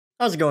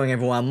How's it going,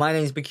 everyone? My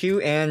name's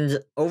BQ, and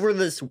over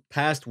this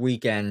past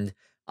weekend,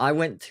 I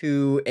went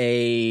to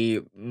a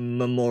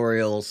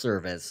memorial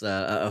service,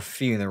 a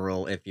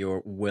funeral, if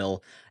you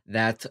will.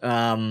 That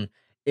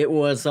it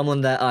was someone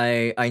that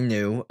I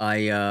knew.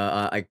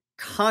 I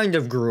kind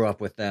of grew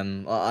up with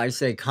them. I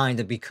say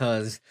kind of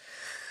because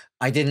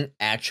I didn't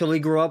actually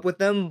grow up with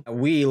them.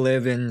 We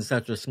live in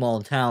such a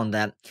small town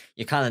that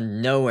you kind of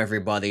know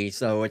everybody,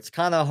 so it's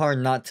kind of hard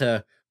not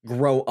to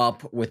grow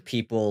up with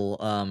people,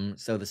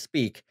 so to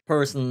speak.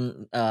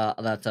 Person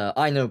that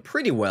I know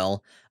pretty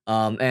well,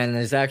 and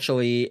is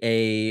actually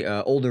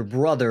a older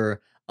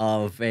brother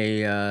of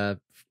a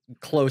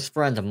close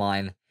friend of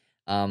mine.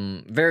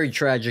 Very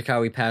tragic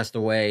how he passed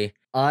away.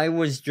 I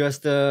was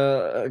just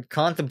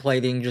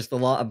contemplating just a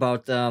lot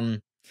about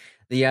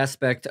the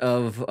aspect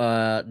of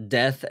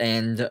death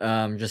and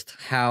just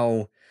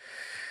how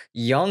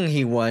young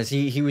he was.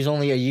 He was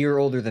only a year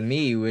older than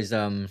me. He was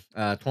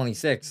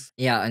 26.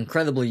 Yeah,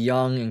 incredibly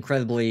young,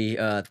 incredibly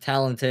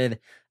talented,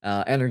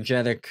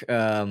 energetic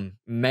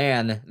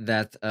man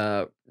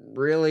that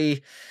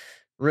really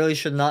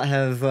should not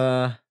have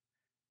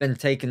been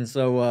taken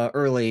so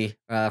early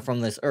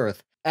from this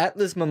earth. At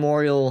this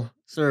memorial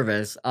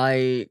service,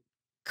 I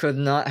could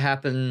not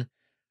happen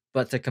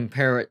but to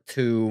compare it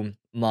to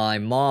my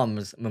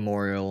mom's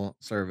memorial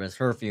service,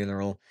 her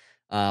funeral.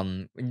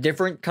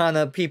 Different kind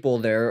of people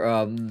there.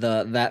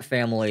 That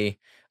family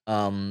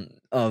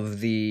of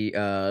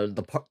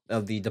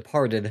the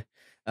departed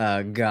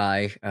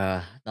guy.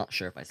 Not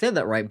sure if I said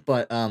that right,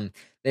 but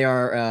they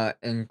are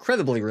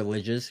incredibly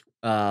religious.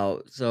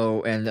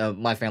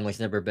 My family's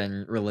never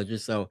been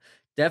religious, so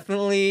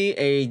definitely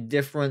a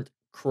different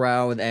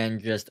crowd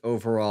and just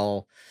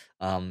overall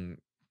um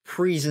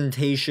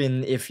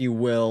presentation, if you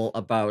will,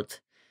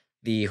 about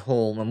the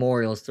whole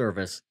memorial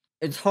service.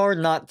 It's hard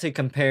not to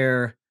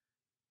compare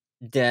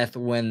death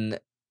when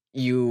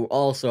you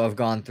also have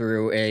gone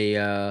through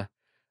a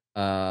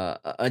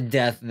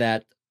death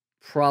that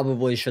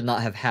probably should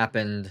not have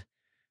happened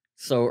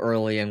so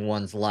early in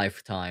one's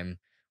lifetime.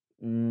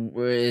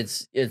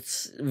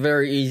 It's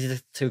very easy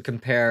to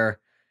compare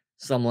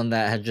someone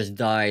that had just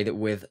died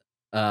with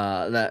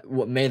that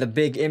what made a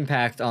big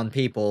impact on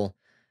people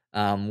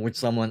with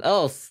someone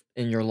else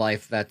in your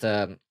life that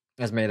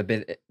has made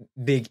a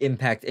big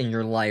impact in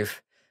your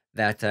life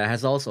that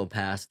has also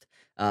passed.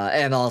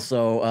 And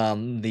also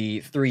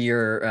the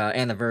 3-year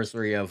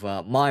anniversary of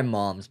my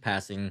mom's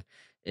passing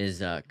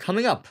is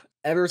coming up.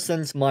 Ever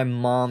since my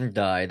mom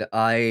died,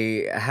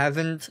 I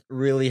haven't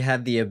really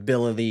had the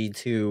ability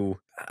to.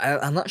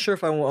 I'm not sure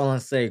if I want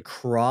to say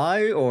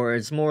cry, or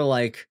it's more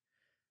like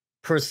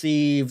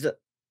perceived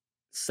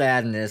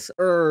sadness,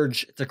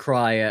 urge to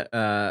cry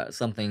at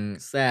something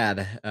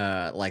sad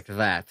like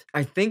that.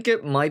 I think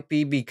it might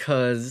be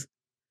because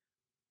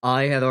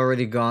I had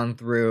already gone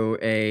through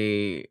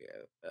an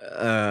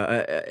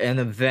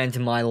event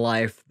in my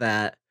life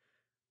that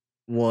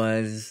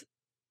was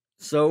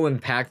so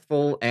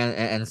impactful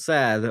and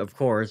sad, of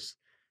course,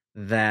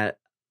 that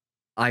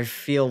I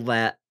feel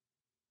that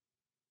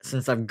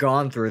since I've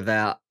gone through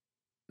that,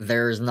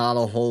 there's not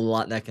a whole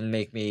lot that can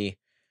make me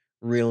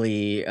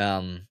really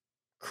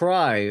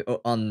cry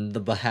on the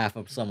behalf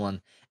of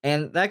someone.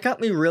 And that got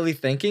me really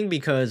thinking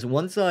because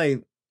once I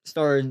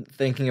started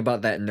thinking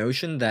about that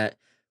notion that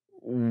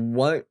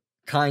what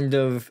kind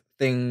of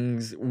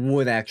things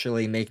would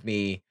actually make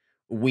me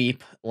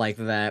weep like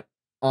that,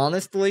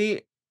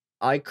 honestly,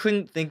 I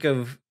couldn't think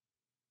of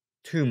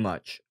too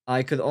much.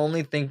 I could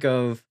only think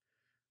of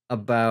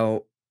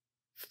about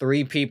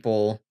 3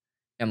 people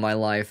in my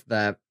life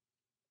that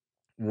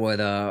would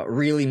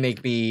really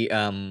make me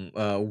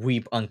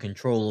weep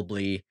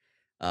uncontrollably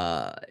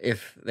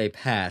if they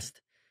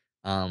passed.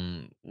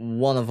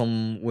 One of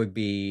them would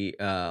be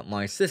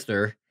my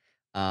sister,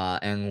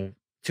 and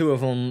 2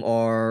 of them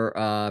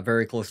are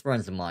very close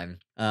friends of mine.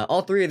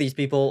 All 3 of these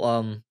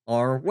people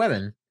are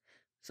women.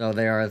 So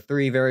they are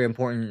 3 very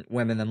important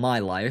women in my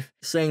life.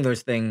 Saying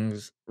those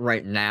things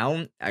right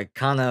now, I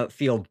kind of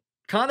feel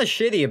kind of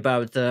shitty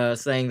about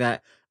saying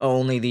that, "Oh,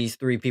 only these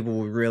 3 people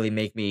would really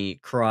make me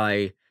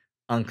cry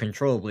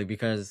uncontrollably,"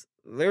 because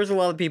there's a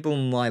lot of people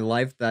in my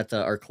life that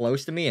are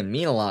close to me and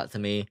mean a lot to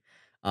me.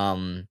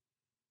 Um,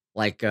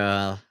 like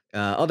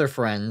other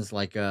friends,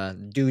 like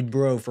dude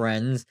bro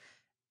friends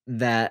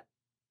that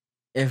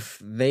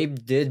if they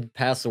did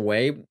pass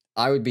away,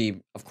 I would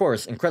be, of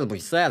course, incredibly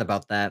sad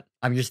about that.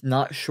 I'm just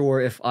not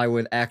sure if I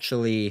would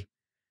actually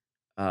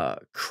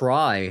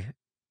cry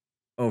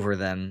over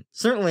them.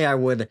 Certainly, I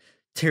would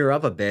tear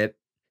up a bit,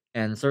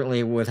 and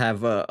certainly would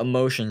have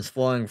emotions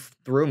flowing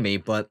through me.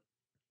 But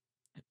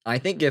I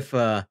think if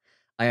I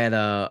had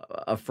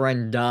a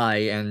friend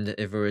die, and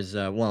if it was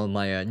one of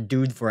my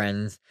dude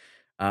friends,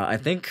 I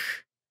think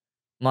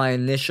my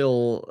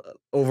initial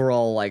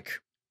overall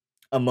like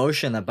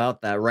emotion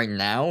about that right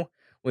now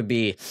would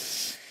be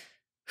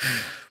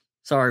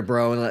sorry,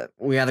 bro,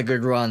 we had a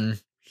good run.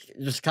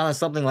 Just kind of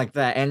something like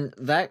that. And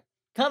that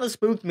kind of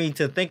spooked me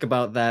to think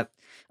about that.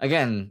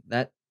 Again,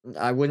 that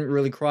I wouldn't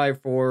really cry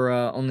for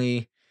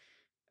only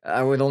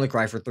I would only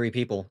cry for 3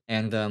 people,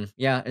 and,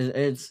 yeah,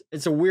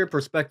 it's a weird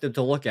perspective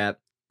to look at.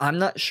 I'm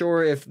not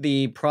sure if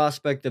the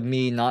prospect of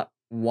me not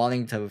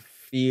wanting to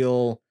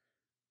feel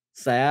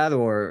sad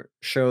or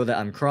show that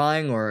I'm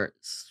crying or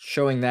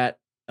showing that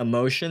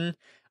emotion.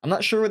 I'm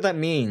not sure what that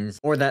means,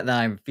 or that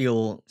I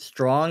feel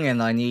strong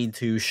and I need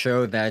to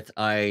show that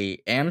I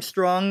am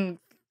strong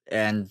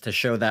and to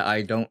show that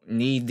I don't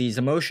need these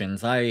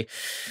emotions. I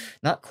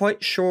not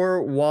quite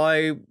sure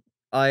why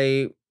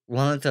I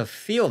wanted to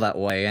feel that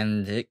way,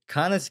 and it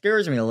kind of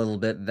scares me a little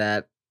bit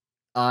that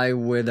I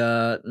would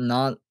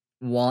not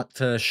want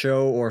to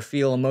show or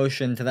feel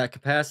emotion to that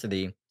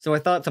capacity. So I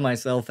thought to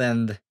myself,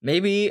 and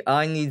maybe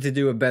I need to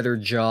do a better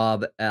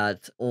job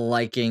at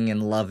liking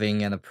and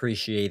loving and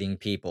appreciating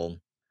people.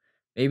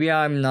 Maybe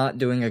I'm not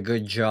doing a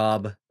good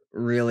job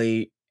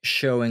really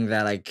showing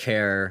that I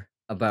care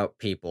about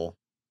people.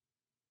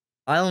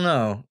 I don't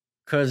know,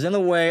 because in a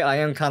way, I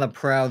am kind of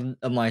proud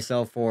of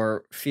myself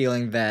for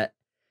feeling that,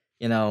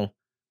 you know,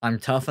 I'm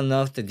tough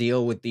enough to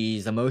deal with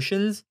these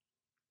emotions.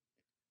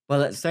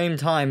 But at the same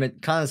time,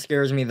 it kind of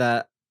scares me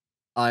that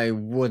I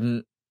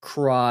wouldn't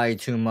cry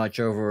too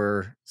much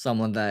over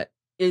someone that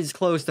is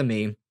close to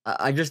me.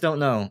 I just don't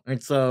know.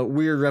 It's a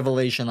weird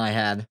revelation I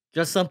had.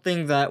 Just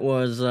something that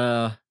was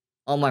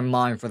on my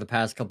mind for the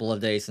past couple of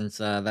days since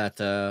that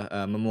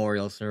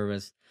memorial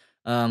service.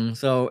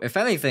 So if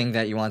anything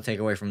that you want to take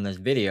away from this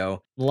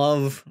video,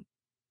 love,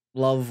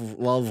 love,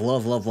 love,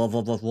 love, love, love,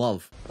 love, love,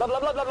 love. Love,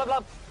 love, love, love, love,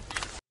 love.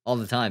 All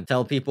the time.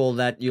 Tell people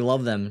that you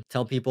love them.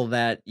 Tell people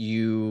that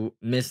you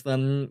miss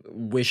them.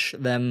 Wish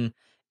them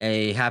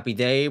a happy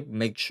day.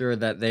 Make sure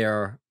that they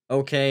are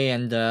okay,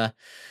 and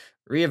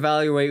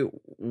reevaluate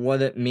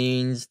what it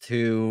means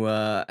to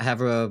have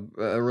a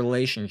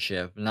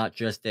relationship, not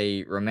just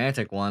a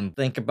romantic one.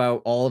 Think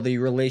about all the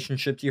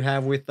relationships you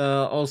have with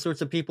all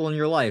sorts of people in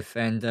your life,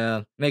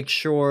 and make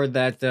sure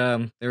that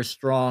they're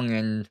strong.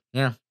 And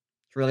yeah,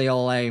 it's really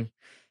all I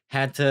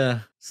had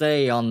to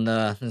say on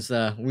this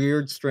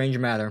weird, strange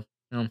matter.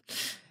 Um,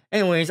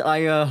 Anyways,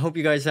 I hope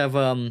you guys have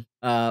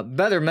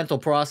better mental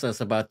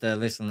process about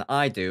this than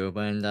I do,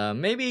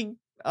 and maybe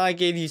I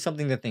gave you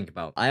something to think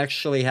about. I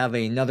actually have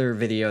another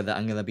video that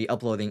I'm gonna be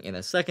uploading in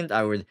a second.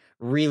 I would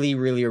really,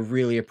 really,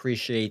 really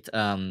appreciate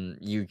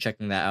you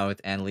checking that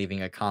out and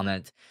leaving a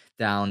comment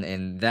down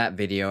in that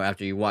video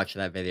after you watch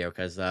that video,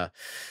 because I'm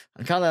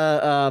kind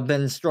of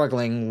been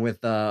struggling with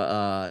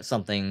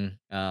something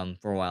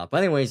for a while.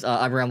 But anyways,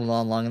 I've rambled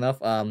on long enough.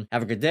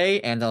 Have a good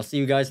day, and I'll see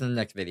you guys in the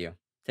next video.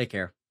 Take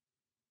care.